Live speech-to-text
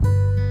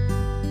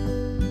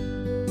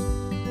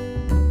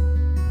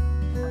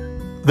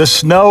The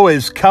snow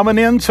is coming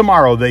in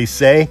tomorrow, they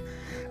say.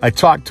 I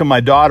talked to my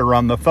daughter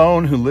on the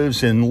phone who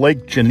lives in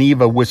Lake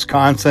Geneva,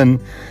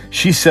 Wisconsin.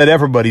 She said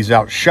everybody's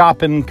out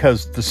shopping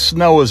because the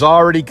snow is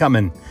already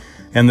coming,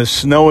 and the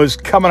snow is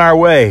coming our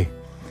way.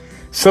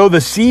 So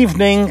this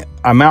evening,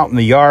 I'm out in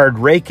the yard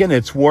raking.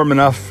 It's warm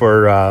enough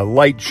for a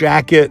light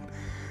jacket.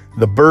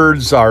 The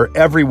birds are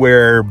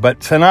everywhere, but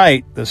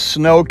tonight the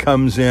snow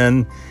comes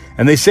in,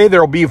 and they say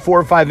there'll be 4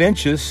 or 5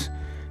 inches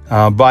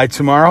by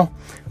tomorrow.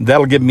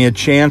 That'll give me an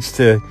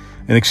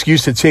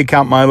excuse to take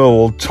out my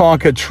little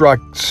Tonka truck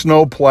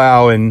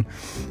snowplow and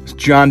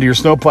John Deere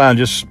snowplow and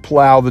just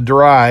plow the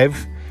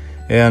drive.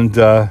 And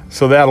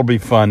so that'll be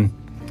fun.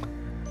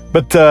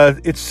 But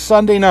it's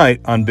Sunday night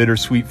on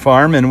Bittersweet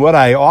Farm, and what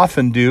I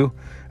often do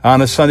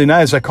on a Sunday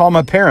night is I call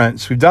my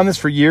parents. We've done this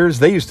for years.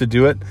 They used to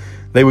do it.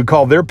 They would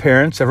call their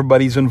parents.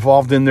 Everybody's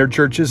involved in their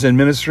churches and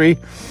ministry,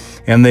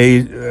 and they,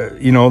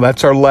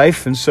 that's our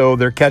life. And so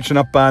they're catching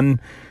up on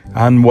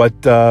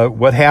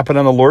what happened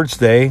on the Lord's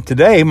Day.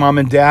 Today, Mom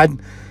and Dad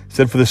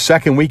said for the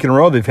second week in a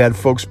row, they've had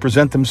folks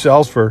present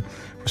themselves for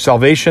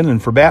salvation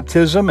and for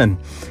baptism, and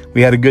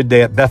we had a good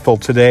day at Bethel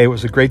today. It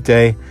was a great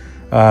day.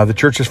 The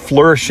church is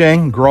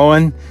flourishing,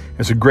 growing.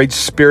 There's a great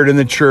spirit in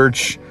the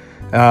church.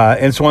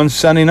 And so on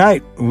Sunday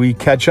night, we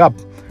catch up.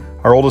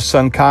 Our oldest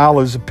son, Kyle,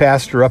 is a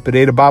pastor up at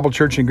Ada Bible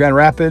Church in Grand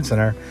Rapids,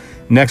 and our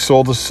next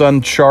oldest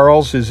son,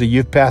 Charles, is a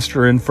youth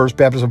pastor in First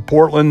Baptist of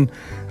Portland,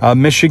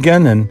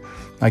 Michigan. And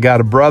I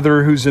got a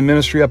brother who's in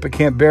ministry up at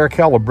Camp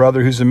Barakel, a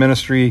brother who's in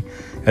ministry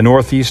at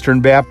Northeastern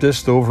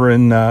Baptist over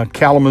in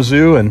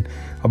Kalamazoo, and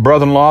a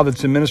brother-in-law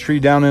that's in ministry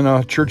down in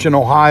a church in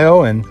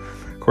Ohio, and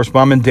of course,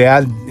 Mom and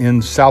Dad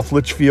in South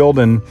Litchfield.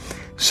 And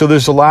so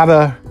there's a lot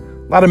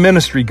of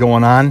ministry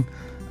going on,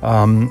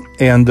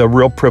 and a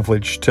real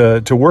privilege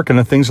to work in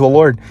the things of the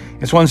Lord.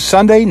 And so on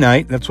Sunday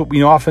night, that's what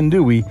we often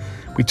do. We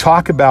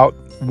talk about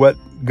what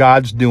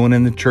God's doing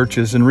in the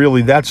churches, and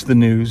really that's the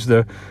news.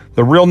 The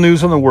real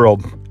news in the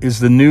world is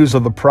the news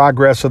of the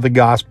progress of the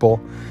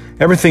gospel.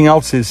 Everything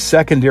else is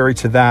secondary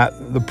to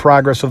that. The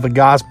progress of the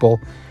gospel,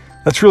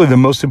 that's really the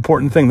most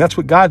important thing. That's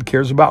what God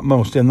cares about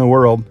most in the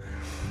world,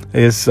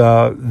 is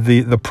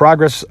the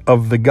progress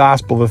of the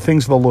gospel, the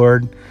things of the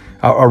Lord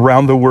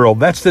around the world.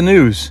 That's the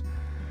news.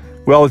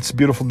 Well, it's a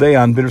beautiful day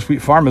on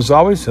Bittersweet Farm as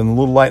always, and the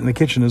little light in the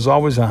kitchen is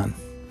always on.